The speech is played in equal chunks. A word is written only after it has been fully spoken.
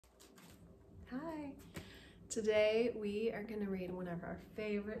Today we are going to read one of our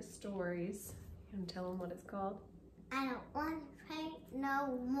favorite stories. You want to tell them what it's called? I don't want to paint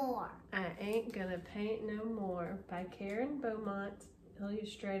no more. I Ain't Gonna Paint No More by Beaumont,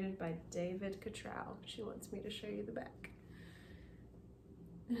 illustrated by David Catrow. She wants me to show you the back.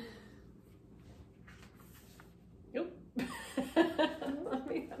 Nope.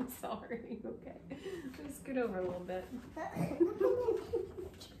 I'm sorry. Okay. Let me scoot over a little bit.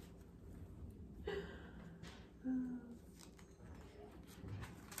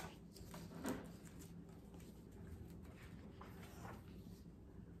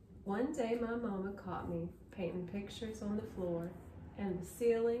 One day my mama caught me painting pictures on the floor and the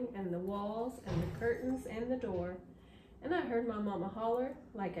ceiling and the walls and the curtains and the door, and I heard my mama holler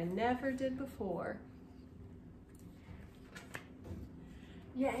like I never did before.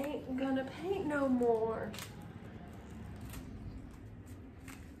 You ain't gonna paint no more.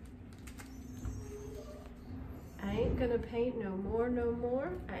 I ain't gonna paint no more, no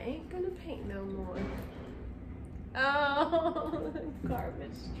more. I ain't gonna paint no more. Oh, the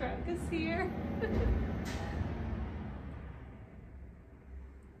garbage truck is here. Let's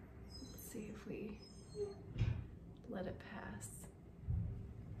see if we let it pass.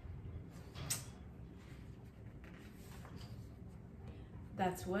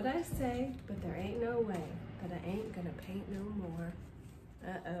 That's what I say, but there ain't no way that I ain't gonna paint no more.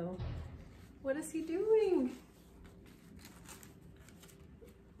 Uh-oh. What is he doing?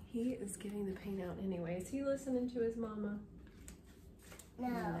 He is getting the paint out anyway. Is he listening to his mama?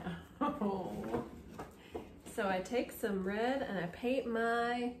 No. No. So I take some red and I paint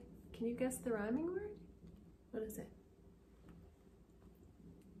my, can you guess the rhyming word? What is it?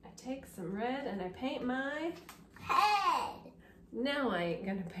 I take some red and I paint my head. Now I ain't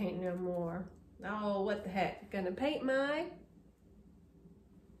gonna paint no more. Oh, what the heck? Gonna paint my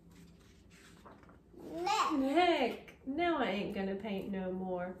neck. Now I ain't gonna paint no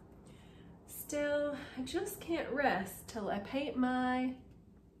more. Still, I just can't rest till I paint my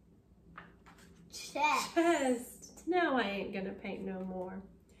chest. Now I ain't gonna paint no more.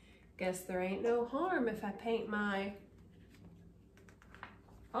 Guess there ain't no harm if I paint my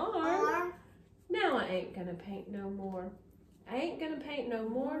arm. Now I ain't gonna paint no more. I ain't gonna paint no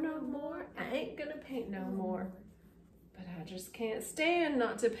more, no more. I ain't gonna paint no more. But I just can't stand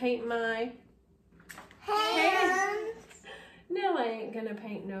not to paint my hands. No, I ain't gonna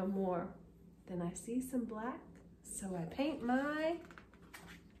paint no more. Then I see some black, so I paint my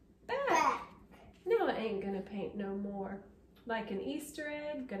back. No, I ain't gonna paint no more. Like an Easter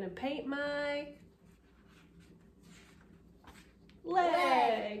egg, gonna paint my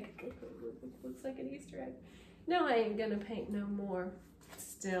leg. Looks like an Easter egg. No, I ain't gonna paint no more.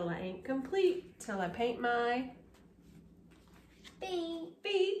 Still, I ain't complete till I paint my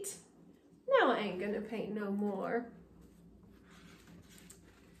feet. No, I ain't gonna paint no more.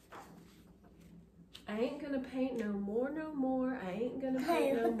 I ain't gonna paint no more, no more. I ain't gonna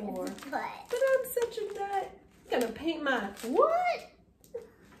paint no more. But I'm such a nut. Gonna paint my what?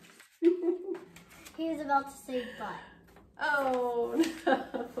 He was about to say butt. Oh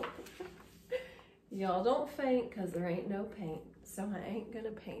no. Y'all don't faint because there ain't no paint. So I ain't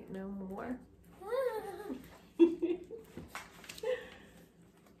gonna paint no more.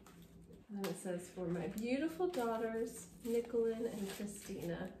 And it says, for my beautiful daughters, Nicolyn and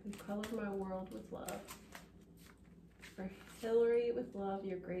Christina, who colored my world with love. For Hillary, with love,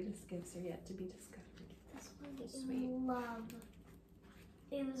 your greatest gifts are yet to be discovered. This one is love.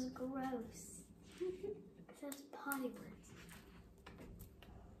 It was gross. It says potty words.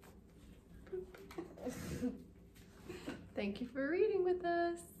 Thank you for reading with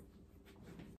us.